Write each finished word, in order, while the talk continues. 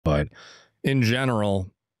But in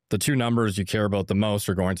general, the two numbers you care about the most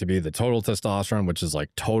are going to be the total testosterone, which is like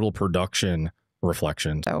total production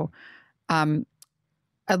reflection. So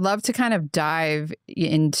I'd love to kind of dive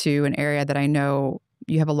into an area that I know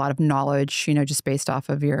you have a lot of knowledge, just based off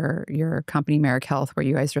of your company, Merrick Health, where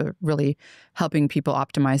you guys are really helping people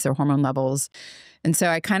optimize their hormone levels. And so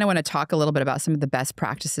I kind of want to talk a little bit about some of the best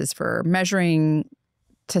practices for measuring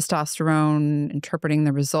testosterone, interpreting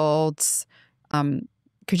the results.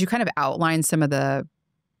 Could you kind of outline some of the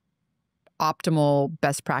optimal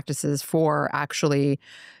best practices for actually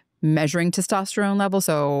measuring testosterone levels?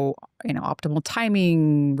 So, optimal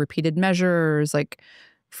timing, repeated measures, like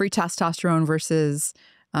free testosterone versus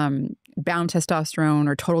bound testosterone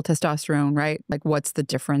or total testosterone, right? Like, what's the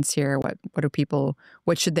difference here?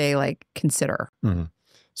 What should they consider? Mm-hmm.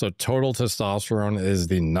 So total testosterone is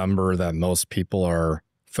the number that most people are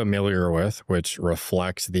familiar with, which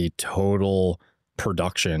reflects the total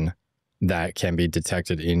production that can be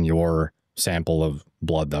detected in your sample of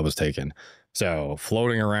blood that was taken. So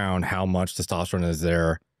floating around how much testosterone is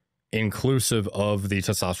there, inclusive of the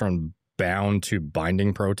testosterone bound to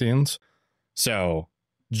binding proteins. So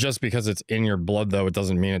just because it's in your blood, though, it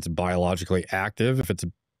doesn't mean it's biologically active. If it's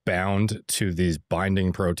bound to these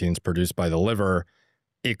binding proteins produced by the liver,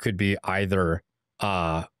 it could be either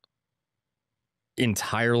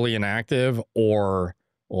entirely inactive or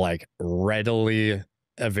like readily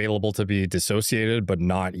available to be dissociated, but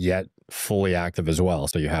not yet fully active as well.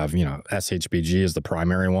 So you have, SHBG is the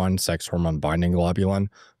primary one, sex hormone binding globulin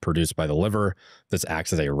produced by the liver. This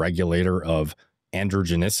acts as a regulator of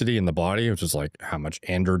androgenicity in the body, which is like how much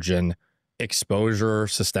androgen exposure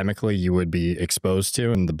systemically you would be exposed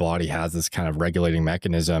to. And the body has this kind of regulating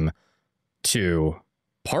mechanism to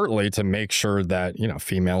partly to make sure that,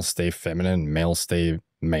 females stay feminine, males stay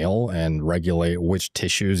male, and regulate which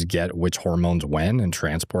tissues get which hormones when and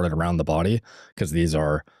transport it around the body, because these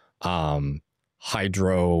are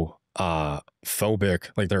hydrophobic,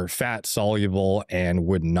 like they're fat soluble and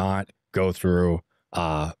would not go through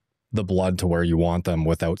the blood to where you want them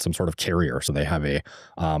without some sort of carrier. So they have a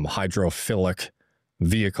hydrophilic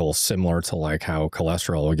vehicle, similar to like how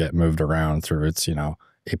cholesterol will get moved around through its,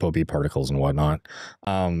 ApoB particles and whatnot.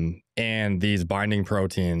 And these binding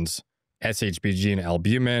proteins, SHBG and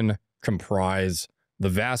albumin, comprise the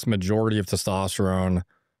vast majority of testosterone.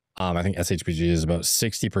 I think SHBG is about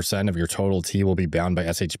 60% of your total T will be bound by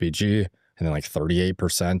SHBG, and then like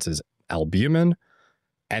 38% is albumin,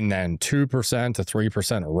 and then 2% to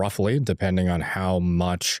 3% roughly, depending on how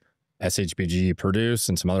much SHBG you produce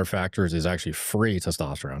and some other factors, is actually free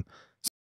testosterone.